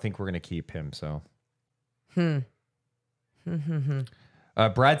 we don't think we're going to keep him. So,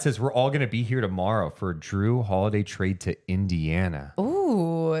 Brad says we're all going to be here tomorrow for a Drew Holiday trade to Indiana.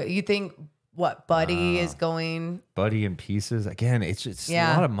 Ooh, you think what Buddy is going? Buddy in pieces again. It's just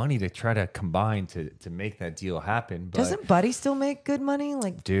Yeah. a lot of money to try to combine to make that deal happen. But Doesn't Buddy still make good money?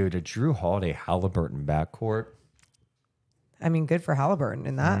 Like, dude, a Drew Holiday Halliburton backcourt. I mean, good for Halliburton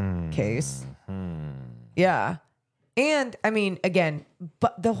in that case. Yeah. And I mean, again,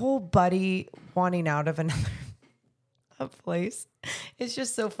 but the whole Buddy wanting out of another a place, it's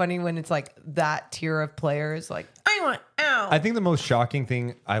just so funny when it's like that tier of players, like, I want out. I think the most shocking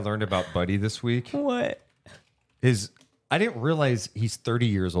thing I learned about Buddy this week What? is I didn't realize he's 30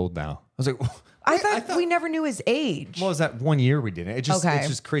 years old now. I was like, I thought we never knew his age. what was that 1 year we didn't? It's Okay.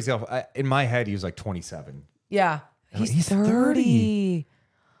 just crazy. In my head, he was like 27. Yeah. like, He's 30.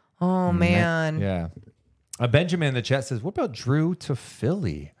 Oh, man. Yeah. Benjamin in the chat says, what about Drew to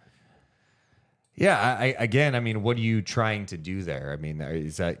Philly? Yeah, I mean, what are you trying to do there? I mean, are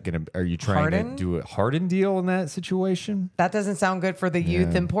you trying Harden? to do a Harden deal in that situation? That doesn't sound good for the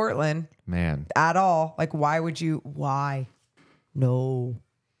youth in Portland Man. at all. Like, why would you? Why? No.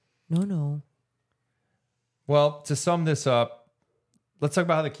 Well, to sum this up, let's talk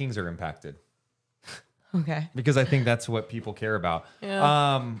about how the Kings are impacted, Okay. because I think that's what people care about.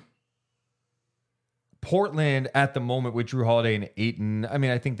 Yeah. Portland at the moment with Drew Holiday and Ayton, I mean,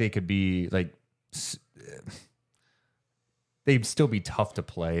 I think they could be like, they'd still be tough to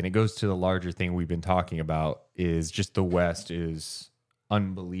play. And it goes to the larger thing we've been talking about is just the West is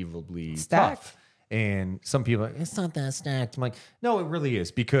unbelievably Stacked. tough. And some people are like, it's not that stacked. I'm like, no, it really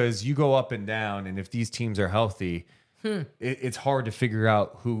is, because you go up and down. And if these teams are healthy, it's hard to figure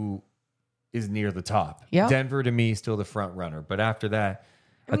out who is near the top. Yeah. Denver, to me, still the front runner. But after that,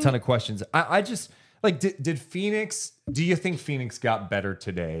 a ton of questions. I just, like, did Phoenix, do you think Phoenix got better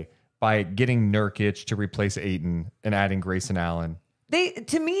today by getting Nurkic to replace Ayton and adding Grayson Allen? They,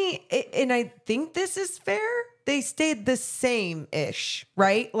 to me, and I think this is fair, they stayed the same-ish,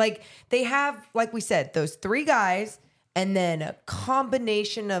 right? Like, they have, like we said, those three guys and then a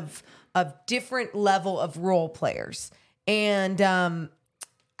combination of different level of role players. And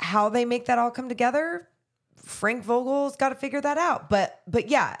how they make that all come together, Frank Vogel's got to figure that out. But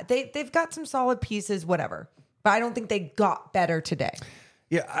yeah, they've got some solid pieces, whatever. But I don't think they got better today.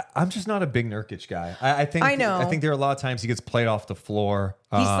 Yeah, I'm just not a big Nurkic guy. I think I know. I think there are a lot of times he gets played off the floor.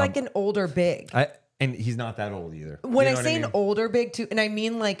 He's like an older big. And he's not that old either. When You I know say what an older big too, and I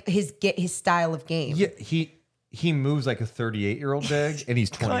mean like his style of game. Yeah, he moves like a 38-year-old big, and he's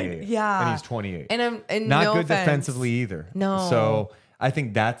 28. Yeah. And he's 28. And not no good offense. defensively either. No. So I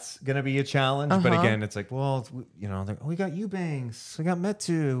think that's going to be a challenge. But again, it's like, well, you know, we got Eubanks, we got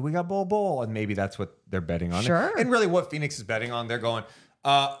Metu, we got Bol, and maybe that's what they're betting on. Sure. And really what Phoenix is betting on, they're going,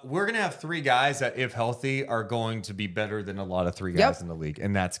 we're going to have three guys that, if healthy, are going to be better than a lot of three guys in the league.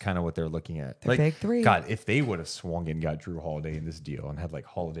 And that's kind of what they're looking at. They're big three. God, if they would have swung and got Drew Holiday in this deal and had like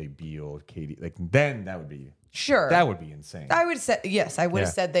Holiday, Beal, Katie, like then that would be Sure. That would be insane. I would say yes. I would have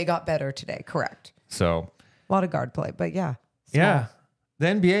Yeah. said they got better today. Correct. So A lot of guard play, but yeah. yeah, the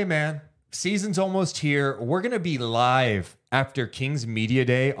NBA, man, season's almost here. We're gonna be live after Kings Media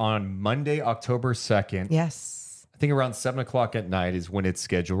Day on Monday, October 2nd. Yes. I think around 7:00 at night is when it's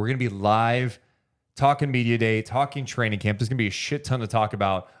scheduled. We're gonna be live talking Media Day, talking training camp. There's gonna be a shit ton to talk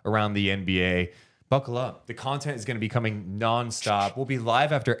about around the NBA. Buckle up. The content is going to be coming nonstop. We'll be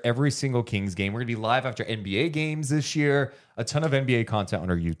live after every single Kings game. We're going to be live after NBA games this year. A ton of NBA content on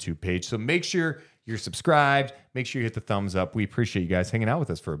our YouTube page. So make sure you're subscribed. Make sure you hit the thumbs up. We appreciate you guys hanging out with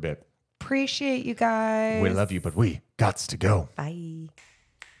us for a bit. Appreciate you guys. We love you, but we gots to go. Bye.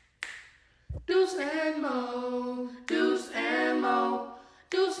 Deuce and Mo, Deuce and Mo,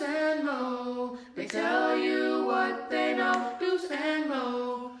 Deuce and Mo. They tell you what they know. Deuce and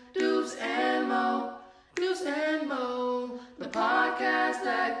Mo, Deuce and Mo, Deuce and Mo. The podcast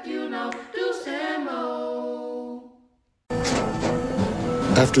that you know. Deuce and Mo.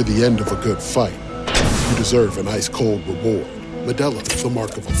 After the end of a good fight, you deserve an ice-cold reward. Medalla is the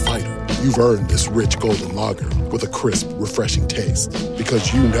mark of a fighter. you've earned this rich golden lager with a crisp, refreshing taste.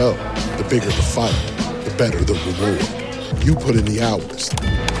 Because you know, the bigger the fight, the better the reward. You put in the hours,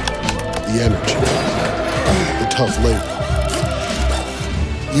 the energy, the tough labor.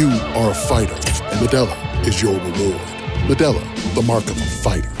 You are a fighter, and Modelo is your reward. Modelo, the mark of a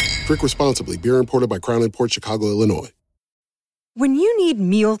fighter. Drink responsibly. Beer imported by Crown Imports, Chicago, Illinois. When you need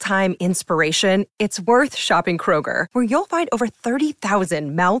mealtime inspiration, it's worth shopping Kroger, where you'll find over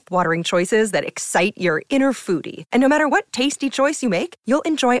 30,000 mouth-watering choices that excite your inner foodie. And no matter what tasty choice you make, you'll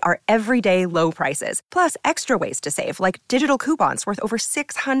enjoy our everyday low prices, plus extra ways to save, like digital coupons worth over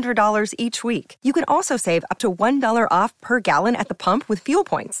 $600 each week. You can also save up to $1 off per gallon at the pump with fuel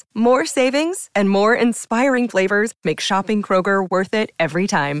points. More savings and more inspiring flavors make shopping Kroger worth it every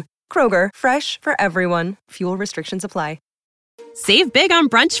time. Kroger, fresh for everyone. Fuel restrictions apply. Save big on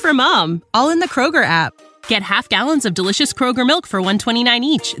brunch for mom, all in the Kroger app. Get half gallons of delicious Kroger milk for $1.29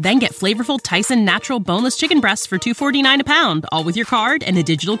 each. Then get flavorful Tyson natural boneless chicken breasts for $2.49 a pound, all with your card and a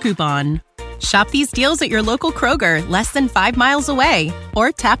digital coupon. Shop these deals at your local Kroger, less than 5 miles away.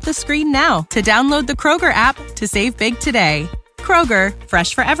 Or tap the screen now to download the Kroger app to save big today. Kroger,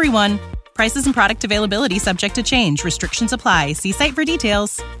 fresh for everyone. Prices and product availability subject to change. Restrictions apply. See site for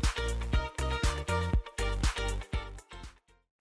details.